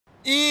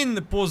In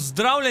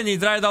pozdravljeni,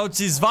 dragi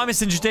gledalci, z vami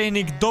sem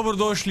Gtehnic,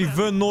 dobrodošli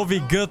v novi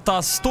GTA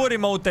Story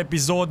Mode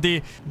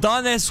epizodi.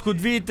 Danes, kot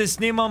vidite,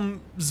 snemam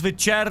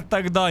zvečer,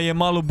 tako da je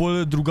malo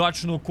bolj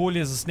drugačno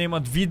okolje za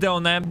snemati video,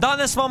 ne.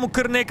 Danes imamo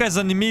kar nekaj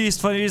zanimivih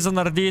stvari za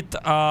narediti.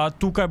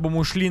 Tukaj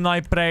bomo šli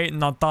najprej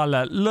na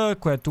tale L,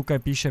 ko je tukaj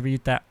piše,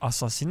 vidite,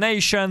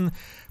 Assassination.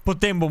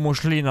 Potem bomo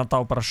šli na ta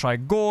vprašaj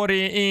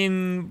gori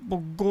in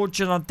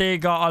mogoče na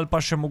tega, ali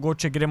pa še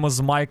mogoče gremo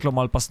z Michaelom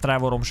ali pa s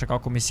Trevorom še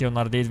kako misijo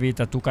narediti,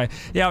 vidite tukaj.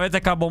 Ja,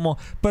 vete kaj bomo?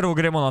 Prvo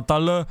gremo na ta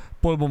L,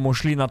 pol bomo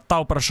šli na ta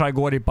vprašaj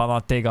gori, pa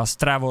na tega s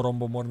Trevorom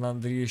bomo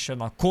naredili še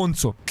na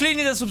koncu.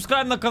 Kliknite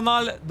subscribe na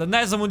kanal, da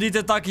ne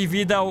zamudite takih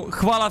videov.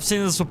 Hvala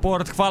vsem za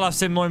support, hvala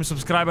vsem novim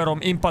subscriberom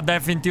in pa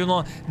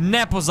definitivno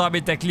ne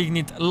pozabite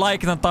klikniti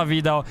like na ta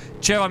video,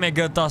 če vam je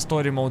GTA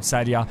Story Mode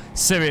serija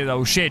seveda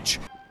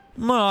všeč.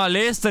 No ja,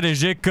 Lester je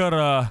že kar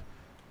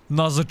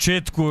na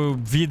začetku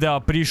videa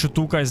prišel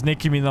tukaj z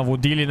nekimi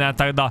navodili, ne,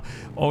 tako da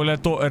ovle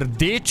to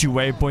rdeči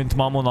waypoint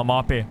imamo na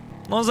mapi.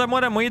 No, zdaj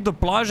moramo iti do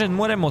plaže in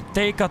moramo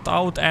take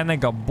out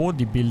enega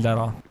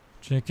bodybuildera.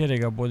 Če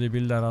kjerega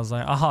bodybuildera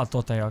zdaj? Aha,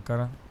 to tega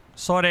kar.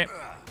 Sorry.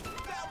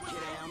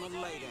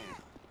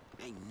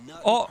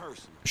 O,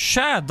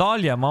 še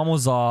dalje imamo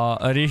za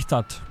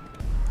rihtat.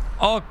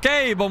 Ok,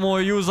 bomo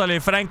usali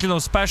Franklinov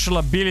special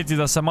ability,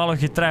 da se malo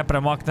hitreje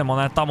premaknemo,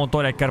 ne, ta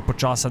motor je kar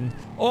počasen.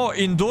 O,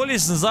 in doli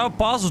sem zdaj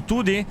opazil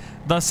tudi,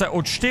 da se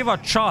odšteva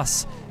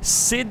čas.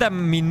 7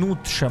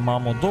 minut še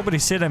imamo, dobrih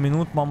 7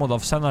 minut imamo, da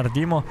vse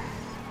naredimo.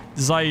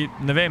 Zdaj,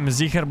 ne vem,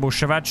 ziher bo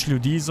še več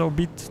ljudi za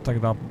ubiti, tako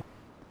da.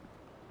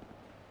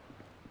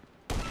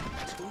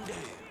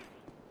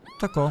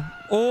 Tako,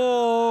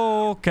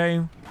 ok.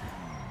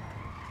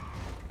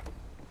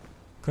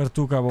 Kar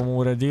tukaj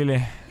bomo uredili.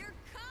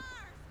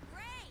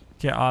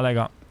 Kje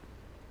Alega?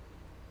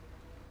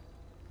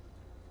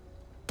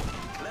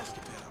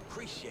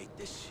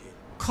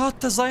 Kaj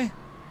te zdaj?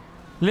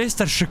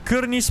 Lester, še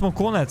kar nismo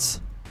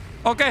konec.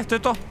 Ok, to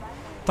je to.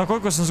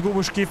 Takoj, ko sem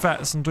zgubil škife,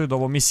 sem tudi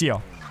dobil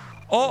misijo.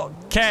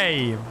 Ok.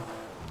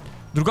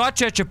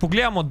 Drugače, če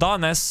pogledamo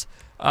danes,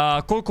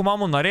 koliko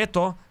imamo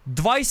nareto,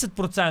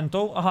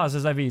 20%, aha,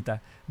 zdaj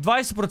vidite,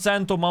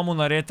 20% imamo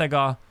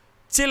naretega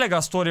celega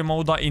story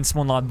moda in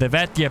smo na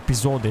 9.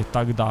 epizodi,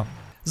 tako da.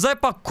 Zdaj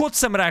pa, kot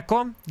sem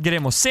rekel,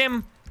 gremo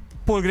sem,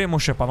 pol gremo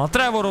še pa na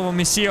Trevorovo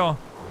misijo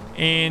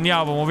in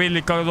ja, bomo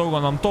videli, kako dolgo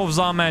nam to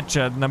vzame,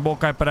 če ne bo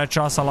kaj preveč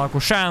časa, lahko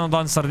še eno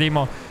dan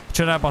sredimo,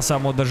 če ne pa se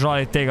bomo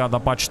držali tega,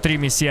 da pač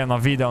 3 misije na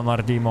video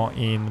naredimo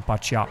in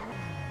pač ja.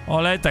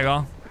 Olejte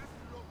ga.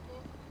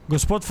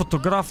 Gospod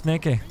fotograf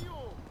nekaj.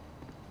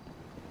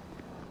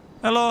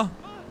 Hello.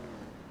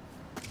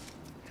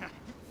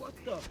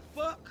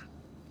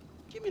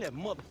 Give me that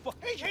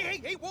motherfucker.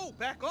 Hey, whoa,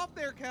 back off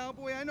there,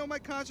 cowboy. I know my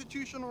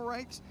constitutional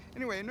rights.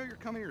 Anyway, I know you're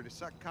coming here to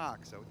suck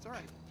cock, so it's all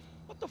right.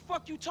 What the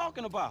fuck you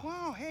talking about?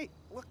 Wow, hey,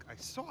 look, I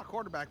saw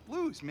quarterback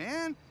blues,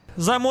 man.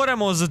 Zdaj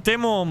moramo z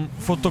temu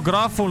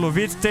fotografu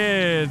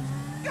loviti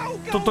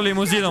toto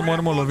limuzino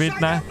moramo loviti,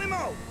 ne?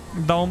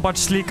 Da on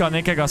pač slika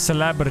nekega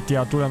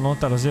celebrityja tule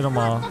noter,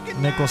 oziroma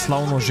neko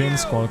slavno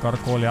žensko ali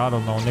karkoli, I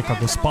don't know, neka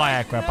gospa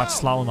je, ko je pač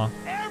slavna.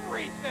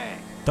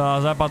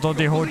 Da, zdaj pa to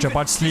ti hoče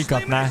pač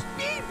slikat, ne?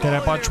 Ker je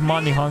pač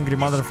money hungry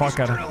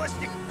motherfucker.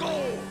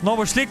 No,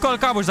 boš slikal ali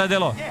kaj boš zdaj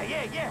delo?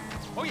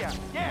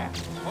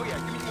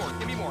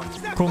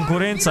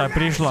 Konkurenca je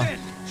prišla.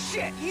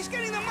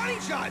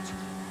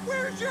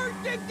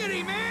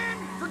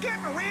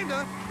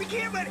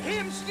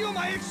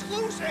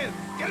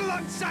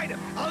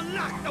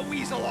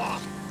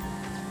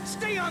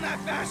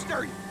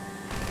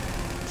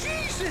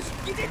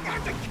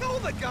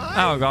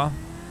 Evo ga.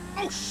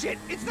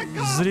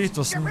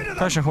 Zrihtal sem.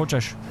 Kaj še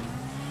hočeš?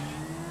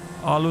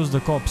 I'll lose the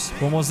cops.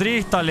 Bomo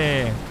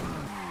zrihtali.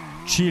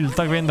 Chill,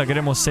 tako vem, da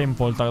gremo sem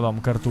pol, tako da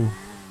bom kar tu.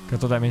 Ker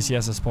to da misije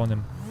se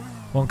spomnim.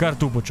 Bom kar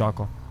tu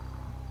počakal.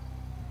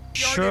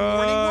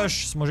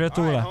 Šš, smo že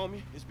tule.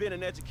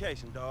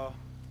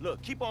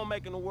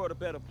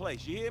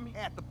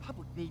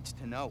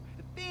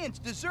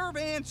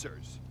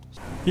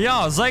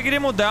 Ja, zdaj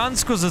gremo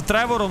dejansko z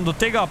Trevorom do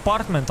tega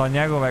apartmenta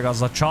njegovega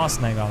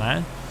začasnega,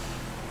 ne?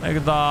 Tako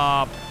da...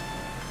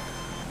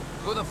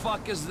 Who the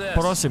fuck is this?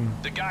 Prosim.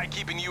 The guy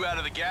keeping you out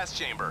of the gas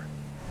chamber.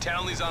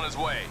 Townley's on his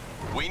way.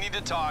 We need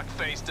to talk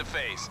face to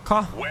face.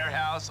 Ka?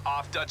 Warehouse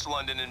off Dutch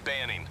London and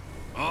Banning.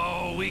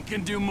 Oh, we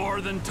can do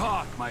more than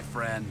talk, my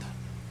friend.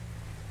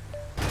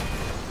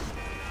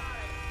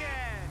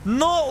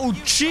 No,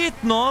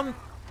 očitno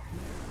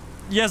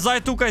je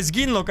zdaj tukaj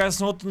zginilo, kaj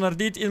smo hotel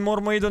narediti in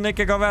moramo iti do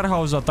nekega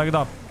warehousea, tako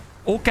da.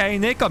 Ok,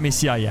 neka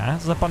misija je.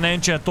 Zdaj pa ne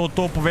vem, če je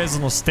to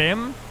povezano s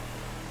tem.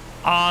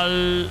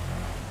 Ali...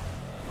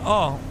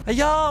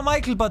 Ja,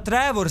 Michael pa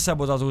Trevor se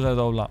bo ta tukaj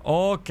dobila.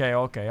 Ok,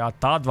 ja,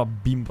 ta dva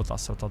bimbota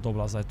se bo ta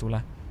dobila zdaj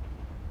tule.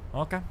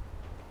 Ok.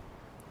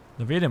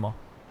 Da vidimo.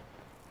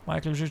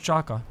 Michael že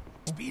čaka.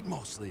 Speed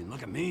mostly, and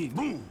look at me.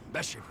 Boom!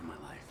 Best shape of my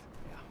life.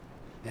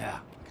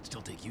 Yeah, I can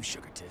still take you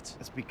sugar tits.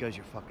 That's because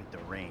you're fucking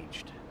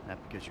deranged, not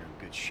because you're in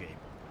good shape.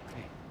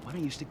 Hey, Why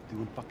don't you stick to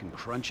doing fucking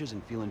crunches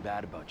and feeling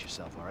bad about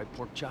yourself, all right,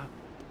 pork chop?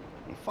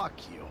 Hey, fuck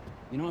you.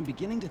 You know, I'm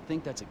beginning to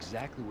think that's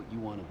exactly what you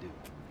want to do.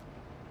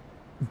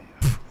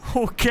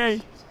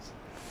 Okej.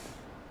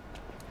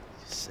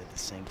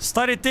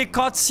 Stari, te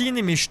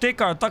cutscene mi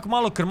štekajo tako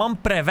malo, ker imam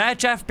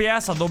preveč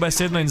FPS-a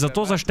dobesedno in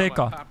zato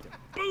zašteka.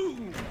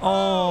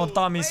 O,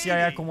 ta misija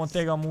je, ko bomo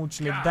tega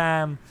mučili,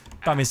 damn.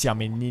 Ta misija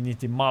mi ni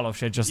niti malo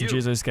všeč, če sem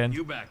čisto iskren.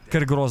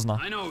 Ker grozna.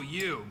 I know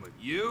you, but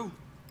you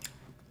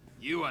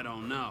I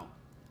don't know.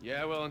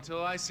 Yeah, well,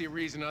 until I see a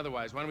reason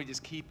otherwise, why don't we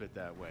just keep it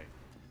that way?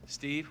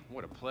 Steve,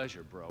 what a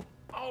pleasure, bro.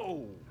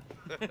 Oh!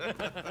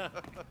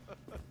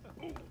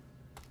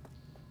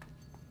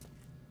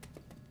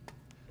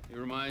 He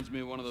reminds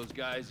me of one of those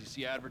guys you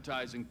see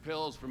advertising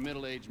pills for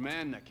middle-aged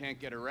men that can't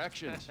get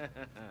erections.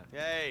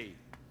 Hey,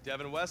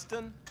 Devin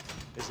Weston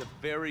is a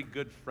very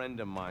good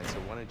friend of mine, so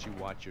why don't you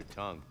watch your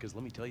tongue? Because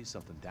let me tell you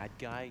something, that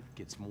guy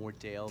gets more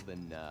tail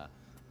than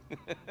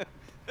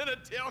than a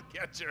tail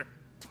catcher.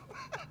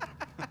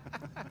 I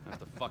have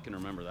to fucking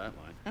remember that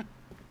line.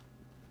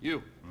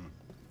 You,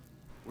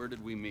 where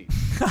did we meet?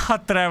 Haha,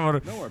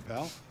 Trevor. Nowhere,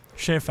 pal.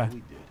 Šefe.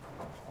 We did.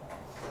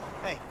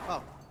 Hey,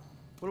 oh,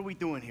 what are we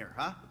doing here,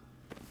 huh?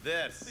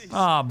 This.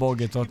 A,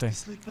 bogi, to ti.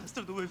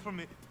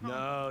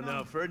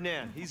 No,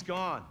 Ferdinand, he's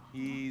gone.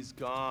 He's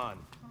gone.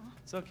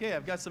 It's okay,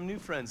 I've got some new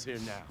friends here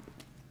now.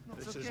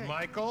 This is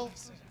Michael,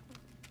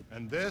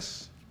 and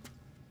this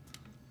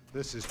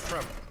is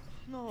Trevor.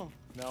 No.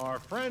 Now our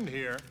friend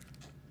here,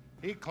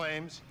 he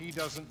claims he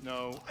doesn't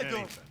know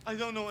anything. I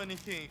don't know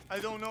anything. I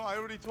don't know. I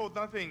already told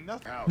nothing.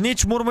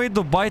 Nič, moramo iti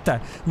do bajte.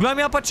 Gledam,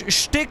 ja pač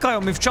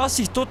štekajo mi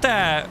včasih tote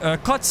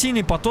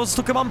cutscene pa to,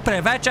 zato ker imam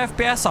preveč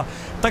FPS-a.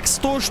 Tak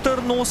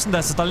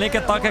 184 ali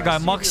nekaj takega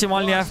je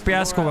maksimalni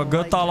FPS, ko ga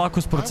GTA lahko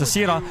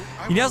sprocesira.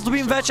 In jaz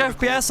dobim več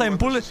FPS-a in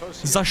pol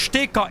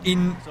zašteka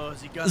in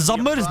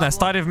zamrzne,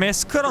 stari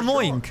vmes, kar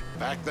annoying.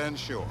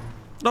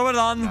 Dober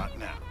dan.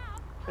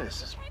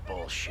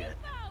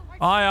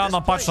 A ja,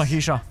 napačna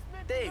hiša.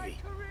 Davey,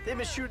 they've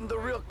been shooting the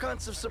real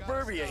cunts of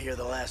suburbia here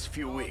the last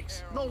few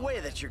weeks. No way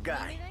that's your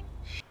guy.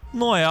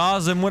 No ja,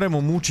 zdaj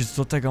moramo mučiti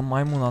do tega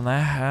majmuna,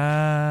 ne?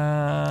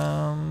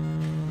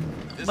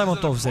 Dajmo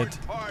to vzeti.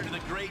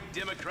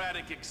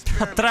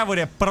 Trevor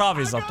je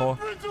pravi za to.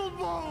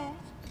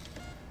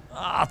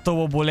 A, to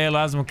bo bolelo,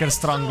 jaz bom kar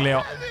stran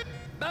gledal.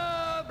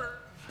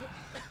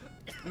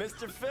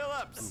 Mr.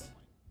 Phillips.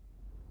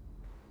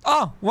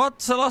 A,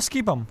 what? Se lahko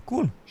skipam,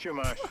 cool.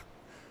 Shumash,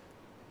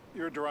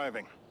 you're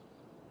driving.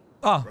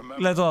 A,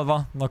 gled to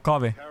dva, na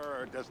kavi.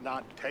 Terror does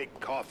not take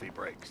coffee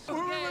breaks.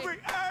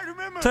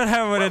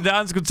 Trevor je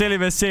dejansko celi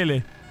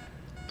veseli.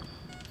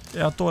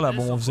 Ja, tole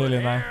bomo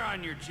vzeli, ne?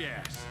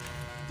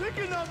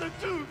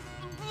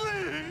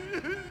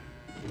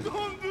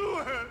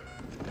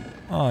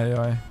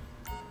 Ajaj.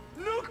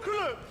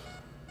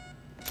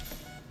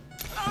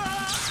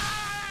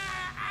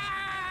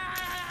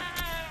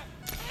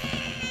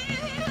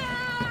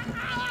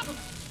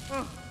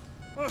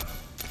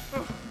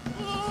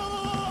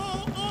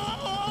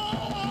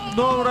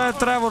 Dobro je,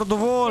 Trevor,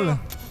 dovolj.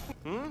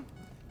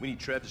 We need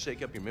Trev to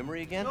shake up your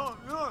memory again? No.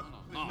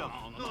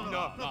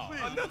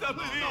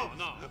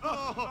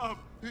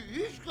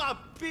 He's got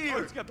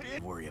beer.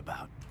 Worry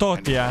about. To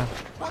ti je.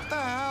 What the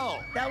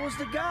hell? That was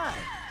the guy.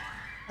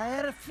 I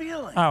had a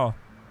feeling. Evo.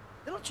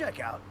 It'll check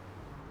out.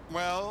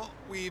 Well,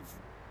 we've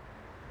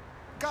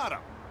got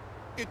him.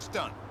 It's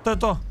done. To je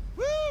to.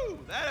 Woo!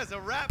 That is a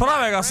wrap.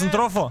 Pravega sem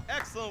trofo.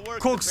 Excellent work.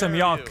 Koliko sem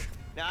jak.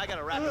 Now I got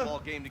a racquetball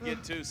game to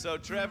get to, so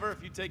Trevor,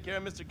 if you take care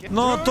of Mr. Kim.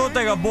 No,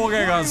 tega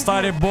bogega,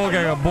 stari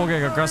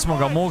bogega, kar smo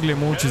ga mogli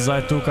mučiti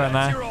zdaj tukaj,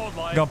 ne?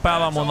 Ga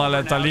pelamo na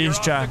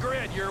letališče.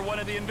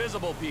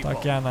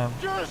 Tak je, ne?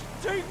 Just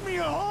take me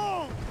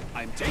home.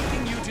 I'm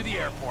taking you to the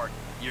airport.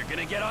 You're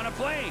gonna get on a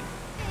plane.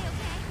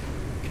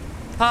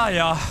 A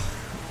ja.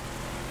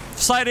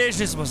 Vsaj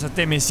rešili smo se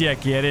te misije,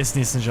 ki je res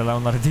nisem želel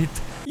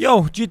narediti.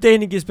 Jo,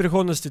 Gtehnic iz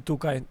prihodnosti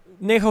tukaj.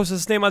 Nehal sem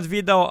snemati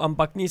video,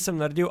 ampak nisem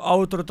naredil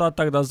outrota,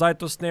 tako da zdaj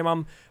to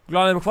snemam. V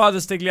glavnem, hvala,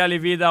 da ste gledali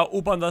video,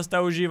 upam, da ste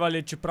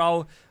uživali,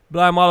 čeprav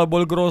bila je malo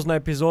bolj grozna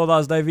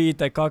epizoda, zdaj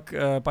vidite,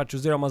 pač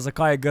oziroma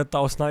zakaj je GTA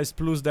 18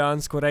 plus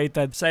dejansko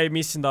rated. Sej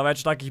mislim, da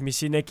več takih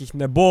misij nekih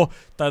ne bo,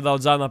 tako da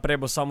od zdaj naprej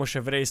bo samo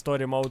še v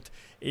story mode.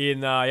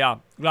 In ja,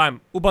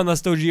 glavnem, upam, da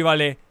ste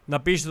uživali,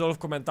 napišite dol v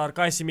komentar,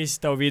 kaj si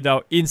mislite o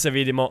videu in se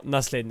vidimo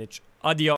naslednjič. Adijo.